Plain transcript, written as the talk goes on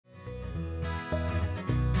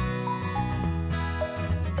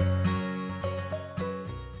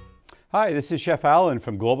Hi, this is Chef Alan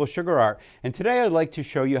from Global Sugar Art, and today I'd like to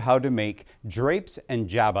show you how to make drapes and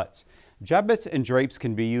jabots. Jabots and drapes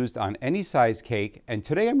can be used on any size cake, and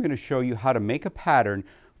today I'm going to show you how to make a pattern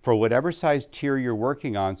for whatever size tier you're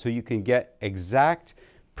working on so you can get exact,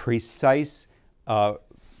 precise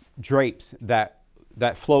drapes that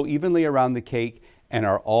flow evenly around the cake and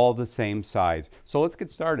are all the same size. So let's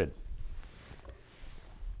get started.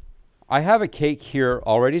 I have a cake here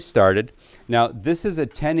already started. Now this is a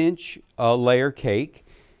 10-inch layer cake,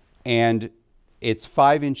 and it's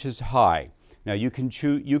 5 inches high. Now you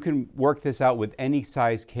can work this out with any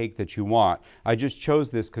size cake that you want. I just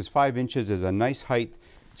chose this because 5 inches is a nice height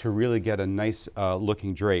to really get a nice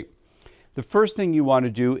looking drape. The first thing you want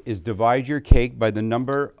to do is divide your cake by the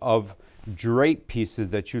number of drape pieces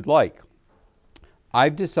that you'd like.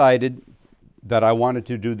 I've decided that I wanted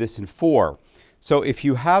to do this in 4. So if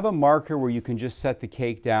you have a marker where you can just set the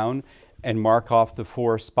cake down and mark off the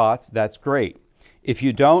 4 spots, that's great. If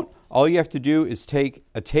you don't, all you have to do is take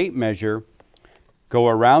a tape measure, go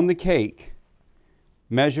around the cake,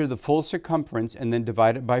 measure the full circumference, and then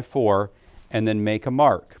divide it by 4, and then make a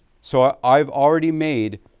mark. So I've already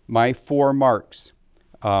made my 4 marks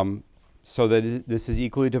so that this is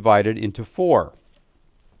equally divided into 4.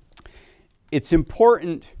 It's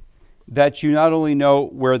important that you not only know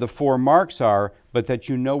where the 4 marks are, but that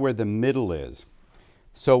you know where the middle is.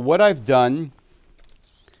 So what I've done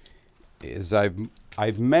is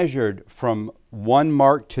I've measured from one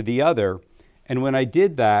mark to the other, and when I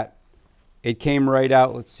did that, it came right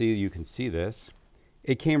out. Let's see, you can see this.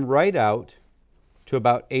 It came right out to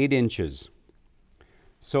about 8 inches.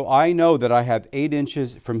 So I know that I have 8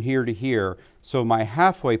 inches from here to here, so my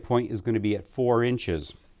halfway point is going to be at 4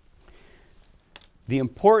 inches. The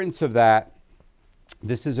importance of that,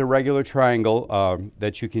 this is a regular triangle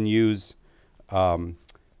that you can use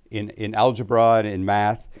in algebra and in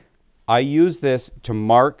math. I use this to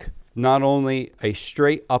mark not only a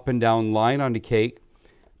straight up and down line on the cake,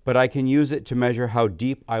 but I can use it to measure how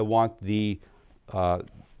deep I want the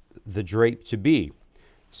drape to be.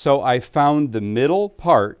 So I found the middle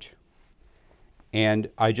part, and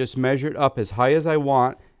I just measured up as high as I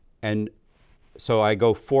want, and so I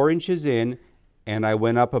go 4 inches in, and I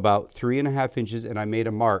went up about 3.5 inches, and I made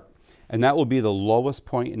a mark, and that will be the lowest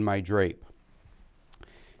point in my drape.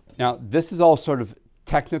 Now this is all sort of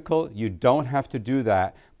technical. You don't have to do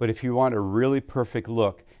that, but if you want a really perfect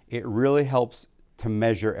look, it really helps to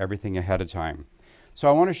measure everything ahead of time. So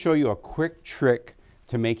I want to show you a quick trick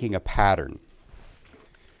to making a pattern.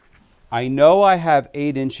 I know I have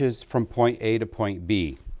 8 inches from point A to point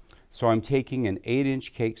B, so I'm taking an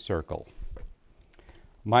 8-inch cake circle.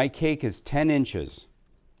 My cake is 10 inches,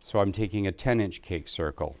 so I'm taking a 10-inch cake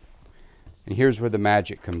circle. And here's where the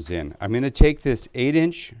magic comes in. I'm going to take this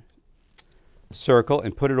 8-inch circle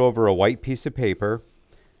and put it over a white piece of paper,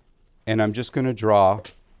 and I'm just going to draw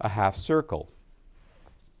a half circle.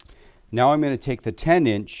 Now I'm going to take the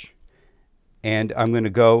 10-inch, and I'm going to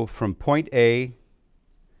go from point A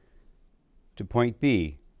to point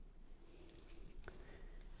B.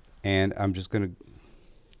 And I'm just going to...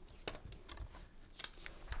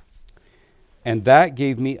 And that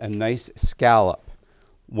gave me a nice scallop.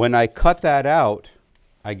 When I cut that out,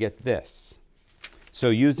 I get this. So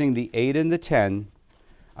using the 8 and the 10,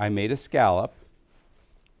 I made a scallop.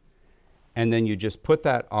 And then you just put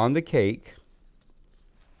that on the cake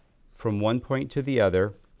from one point to the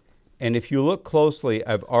other. And if you look closely,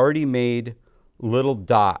 I've already made little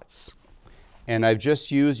dots. And I've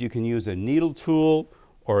just used, you can use a needle tool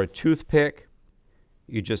or a toothpick.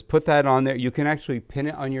 You just put that on there. You can actually pin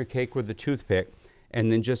it on your cake with a toothpick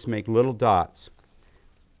and then just make little dots.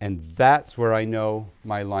 And that's where I know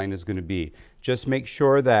my line is going to be. Just make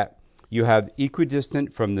sure that you have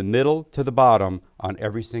equidistant from the middle to the bottom on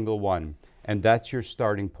every single one. And that's your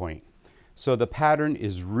starting point. So the pattern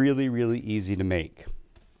is really, really easy to make.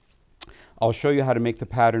 I'll show you how to make the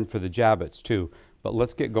pattern for the jabots too, but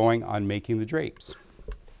let's get going on making the drapes.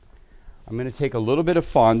 I'm going to take a little bit of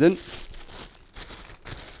fondant.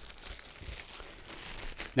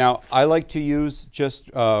 Now, I like to use just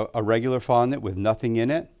a regular fondant with nothing in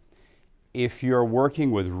it. If you're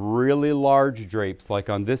working with really large drapes, like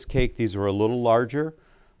on this cake, these are a little larger,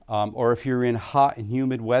 or if you're in hot and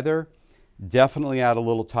humid weather, definitely add a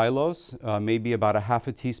little Tylose, maybe about a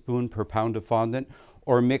 ½ teaspoon per pound of fondant,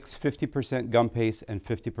 or mix 50% gum paste and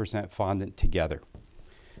 50% fondant together.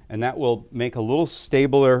 And that will make a little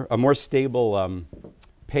stabler, a more stable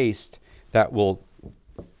paste that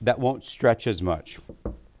won't stretch as much.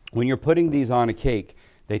 When you're putting these on a cake,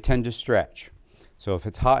 they tend to stretch. So if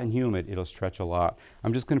it's hot and humid, it'll stretch a lot.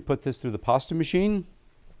 I'm just going to put this through the pasta machine.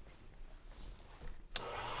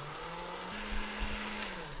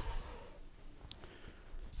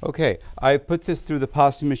 Okay, I put this through the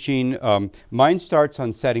pasta machine. Mine starts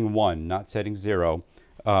on setting 1, not setting 0.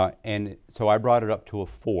 And so I brought it up to a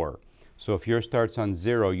 4. So if yours starts on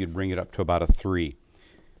 0, you'd bring it up to about a 3.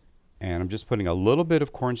 And I'm just putting a little bit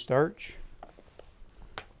of cornstarch.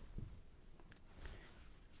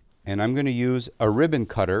 And I'm going to use a ribbon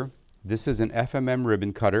cutter. This is an FMM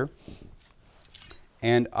ribbon cutter.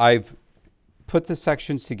 And I've put the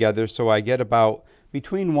sections together so I get about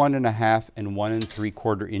between 1.5 and 1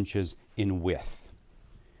 3/4 inches in width.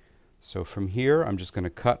 So from here, I'm just going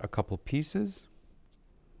to cut a couple pieces.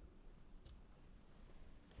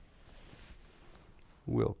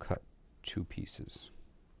 We'll cut 2 pieces.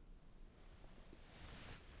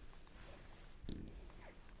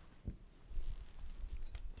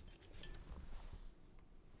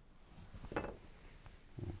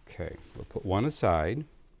 Okay, we'll put one aside.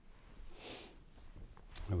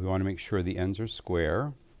 And we want to make sure the ends are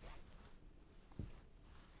square.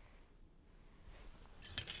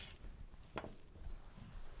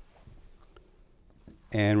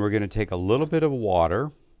 And we're going to take a little bit of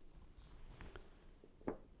water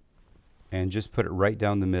and just put it right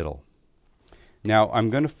down the middle. Now I'm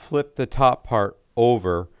going to flip the top part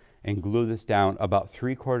over and glue this down about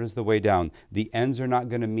 3/4 of the way down. The ends are not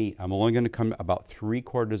going to meet. I'm only going to come about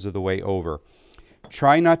 3/4 of the way over.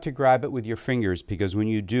 Try not to grab it with your fingers, because when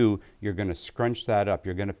you do, you're going to scrunch that up.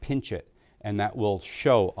 You're going to pinch it, and that will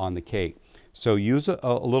show on the cake. So use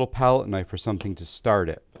a little palette knife or something to start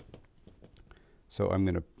it. So I'm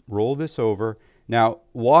going to roll this over. Now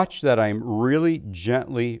watch that I'm really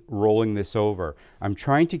gently rolling this over. I'm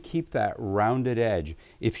trying to keep that rounded edge.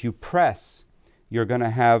 If you press, you're going to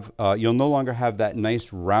have, you'll no longer have that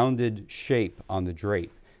nice rounded shape on the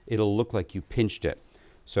drape. It'll look like you pinched it.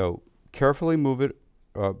 So carefully move it,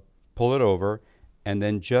 pull it over, and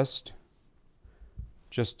then just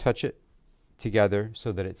touch it together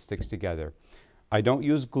so that it sticks together. I don't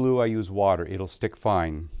use glue, I use water. It'll stick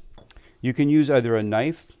fine. You can use either a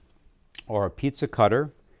knife or a pizza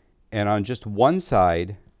cutter, and on just one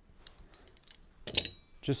side,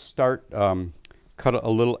 just start, cut a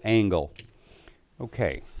little angle.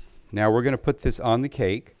 Okay, now we're going to put this on the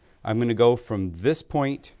cake. I'm going to go from this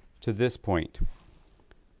point to this point.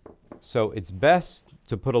 So it's best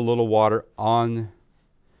to put a little water on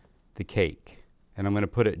the cake. And I'm going to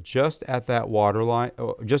put it just at that water line,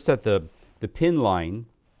 just at the pin line,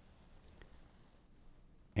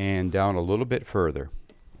 and down a little bit further.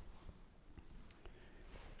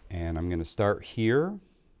 And I'm going to start here.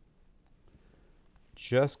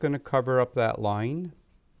 Just going to cover up that line.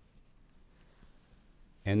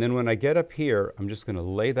 And then when I get up here, I'm just going to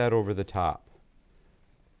lay that over the top.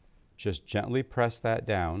 Just gently press that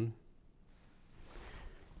down.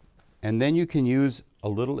 And then you can use a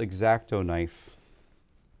little X-Acto knife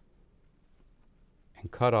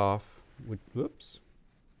and cut off,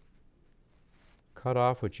 cut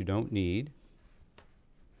off what you don't need.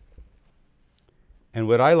 And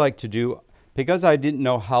what I like to do, because I didn't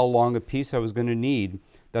know how long a piece I was going to need,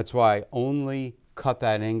 that's why I only cut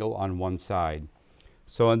that angle on one side.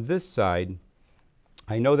 So on this side,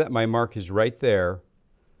 I know that my mark is right there.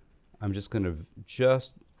 I'm just going to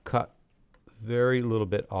just cut very little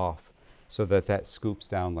bit off so that that scoops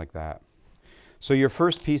down like that. So your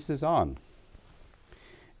first piece is on.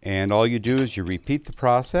 And all you do is you repeat the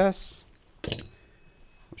process.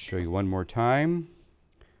 I'll show you one more time.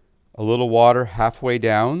 A little water halfway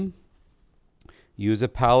down. Use a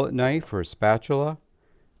palette knife or a spatula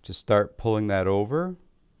to start pulling that over.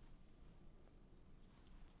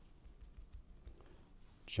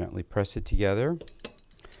 Gently press it together.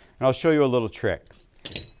 And I'll show you a little trick.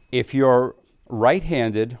 If you're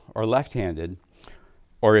right-handed or left-handed,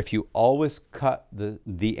 or if you always cut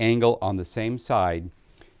the angle on the same side,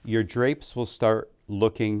 your drapes will start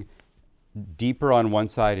looking deeper on one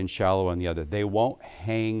side and shallow on the other. They won't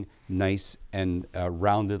hang nice and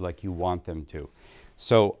rounded like you want them to.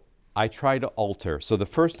 So I try to alter. So the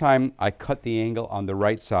first time I cut the angle on the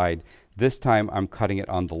right side, this time I'm cutting it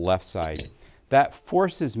on the left side. That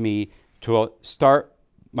forces me to start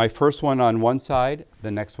my first one on one side, the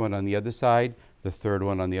next one on the other side, the third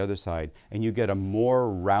one on the other side, and you get a more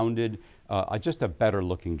rounded, just a better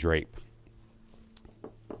looking drape.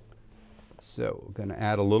 So we're going to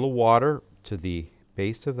add a little water to the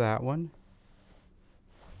base of that one.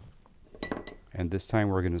 And this time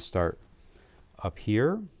we're going to start up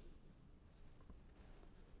here.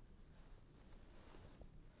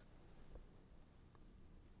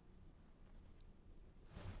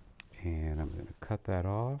 And I'm going to cut cut that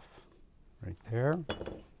off right there.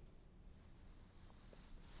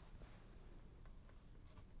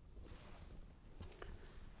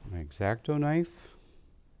 My X-Acto knife.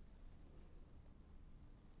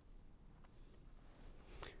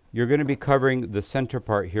 You're going to be covering the center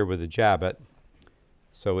part here with a jabot,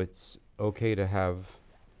 so it's okay to have,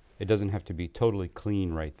 it doesn't have to be totally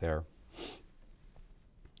clean right there.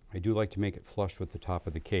 I do like to make it flush with the top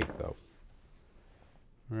of the cake though.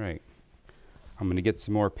 All right, I'm going to get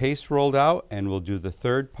some more paste rolled out and we'll do the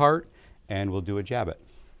third part and we'll do a jabot.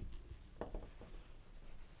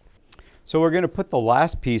 So we're going to put the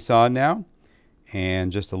last piece on now,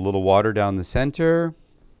 and just a little water down the center.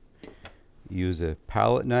 Use a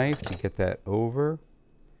palette knife to get that over.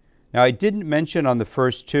 Now I didn't mention on the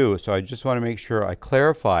first two, so I just want to make sure I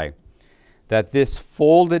clarify that this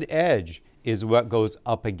folded edge is what goes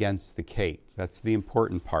up against the cake. That's the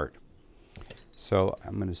important part. So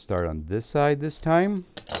I'm going to start on this side this time.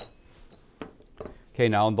 Okay,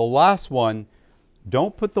 now on the last one,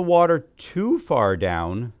 don't put the water too far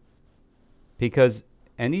down, because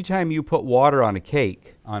anytime you put water on a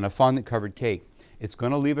cake, on a fondant covered cake, it's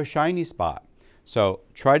going to leave a shiny spot. So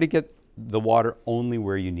try to get the water only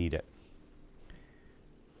where you need it.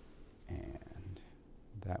 And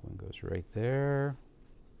that one goes right there.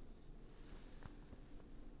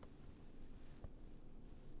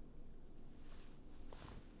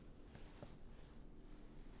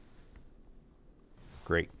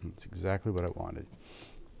 Great, that's exactly what I wanted.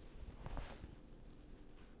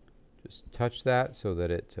 Just touch that so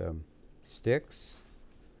that it sticks.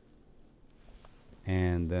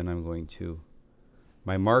 And then I'm going to,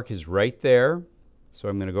 my mark is right there, so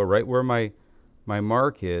I'm going to go right where my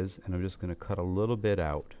mark is, and I'm just going to cut a little bit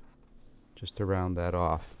out just to round that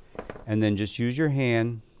off. And then just use your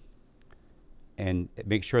hand and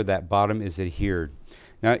make sure that bottom is adhered.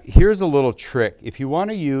 Now here's a little trick. If you want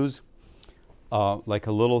to use like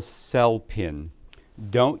a little cell pin,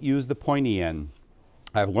 don't use the pointy end.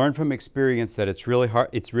 I've learned from experience that it's really hard,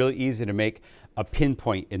 it's really easy to make a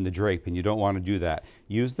pinpoint in the drape, and you don't want to do that.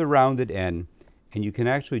 Use the rounded end, and you can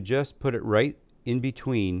actually just put it right in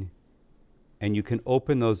between, and you can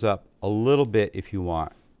open those up a little bit if you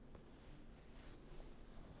want.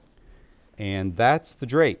 And that's the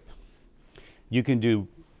drape. You can do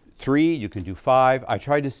 3, you can do 5. I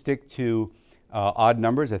tried to stick to odd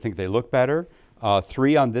numbers. I think they look better.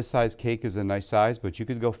 3 on this size cake is a nice size, but you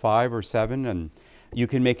could go 5 or 7, and you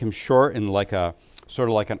can make them short and like a sort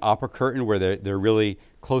of like an opera curtain where they're really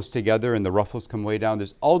close together and the ruffles come way down.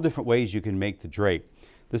 There's all different ways you can make the drape.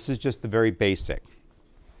 This is just the very basic.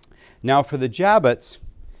 Now for the jabots,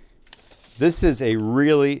 this is a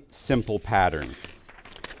really simple pattern.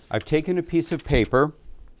 I've taken a piece of paper,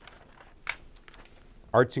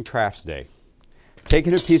 Arts and Crafts Day,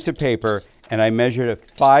 taken a piece of paper and I measured it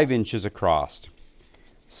 5 inches across.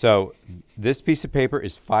 So this piece of paper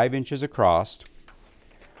is 5 inches across.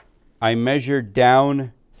 I measured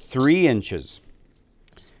down 3 inches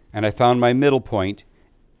and I found my middle point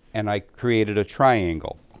and I created a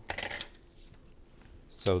triangle.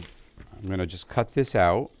 So I'm going to just cut this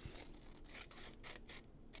out.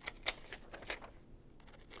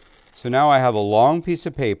 So now I have a long piece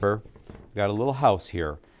of paper. I've got a little house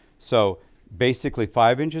here. So basically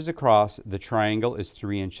 5 inches across, the triangle is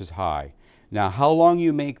 3 inches high. Now how long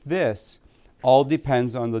you make this all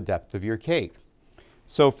depends on the depth of your cake.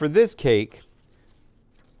 So for this cake,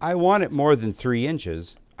 I want it more than 3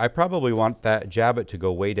 inches. I probably want that jabot to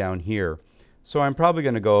go way down here. So I'm probably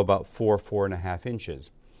going to go about 4.5 inches.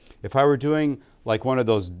 If I were doing like one of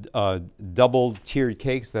those double tiered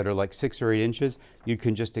cakes that are like 6 or 8 inches, you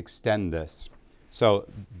can just extend this. So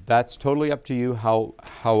that's totally up to you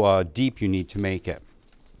how deep you need to make it.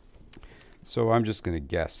 So I'm just going to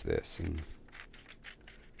guess this and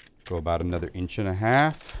go about another 1.5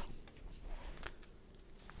 inches.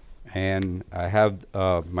 And I have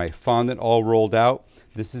my fondant all rolled out.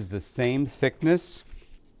 This is the same thickness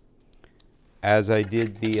as I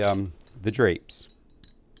did the drapes.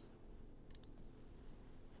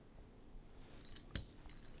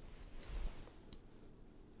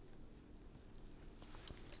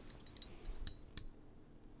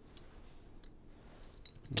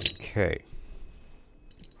 Okay.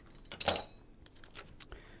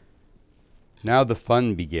 Now the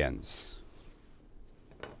fun begins.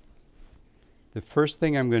 The first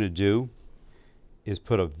thing I'm going to do is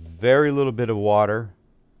put a very little bit of water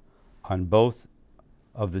on both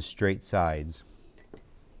of the straight sides.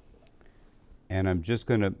 And I'm just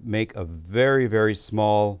going to make a very, very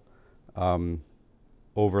small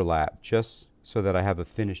overlap just so that I have a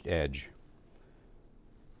finished edge.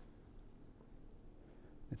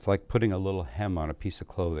 It's like putting a little hem on a piece of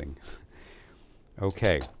clothing.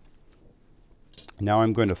 Okay. Now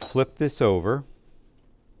I'm going to flip this over.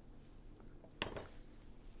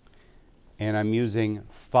 And I'm using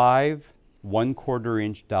 5 1/4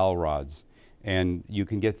 inch dowel rods. And you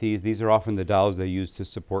can get these. These are often the dowels they use to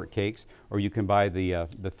support cakes, or you can buy the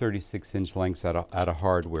 36 inch lengths at a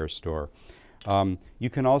hardware store. You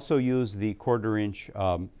can also use the 1/4 inch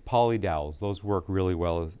poly dowels. Those work really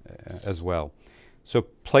well as well. So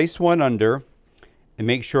place one under and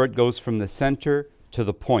make sure it goes from the center to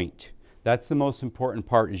the point. That's the most important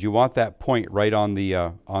part, is you want that point right on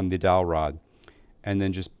the dowel rod. And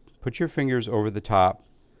then just put your fingers over the top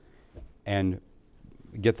and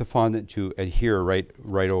get the fondant to adhere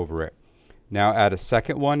right over it. Now add a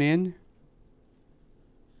second one in.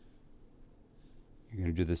 You're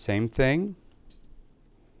going to do the same thing.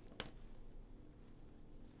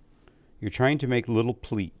 You're trying to make little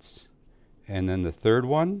pleats. And then the third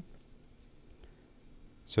one.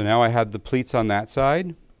 So now I have the pleats on that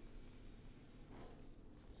side.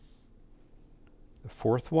 The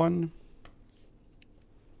fourth one.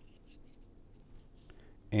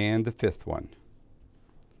 And the fifth one.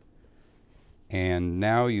 And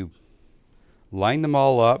now you line them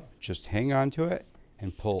all up, just hang on to it,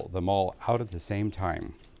 and pull them all out at the same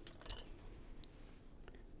time.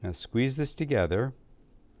 Now squeeze this together,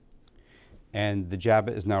 and the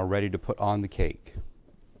jabot is now ready to put on the cake.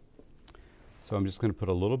 So I'm just going to put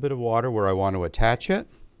a little bit of water where I want to attach it.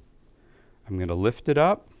 I'm going to lift it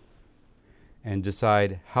up and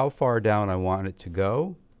decide how far down I want it to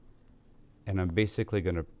go. And I'm basically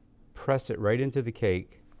going to press it right into the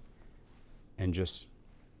cake and just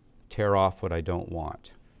tear off what I don't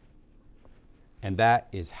want. And that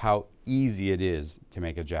is how easy it is to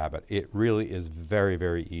make a jabot. It really is very,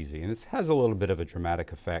 very easy. And it has a little bit of a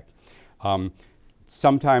dramatic effect.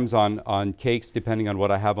 Sometimes on cakes, depending on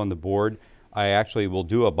what I have on the board, I actually will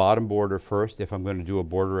do a bottom border first if I'm going to do a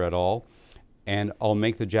border at all. And I'll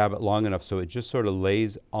make the jabot long enough so it just sort of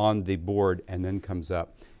lays on the board and then comes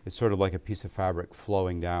up. It's sort of like a piece of fabric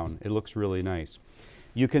flowing down. It looks really nice.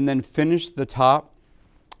 You can then finish the top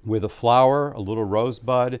with a flower, a little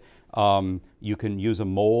rosebud. You can use a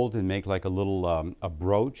mold and make like a little a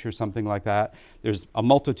brooch or something like that. There's a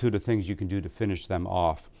multitude of things you can do to finish them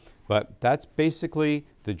off. But that's basically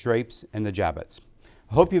the drapes and the jabots.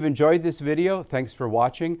 I hope you've enjoyed this video. Thanks for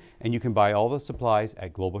watching, and you can buy all the supplies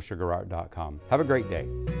at globalsugarart.com. Have a great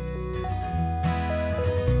day.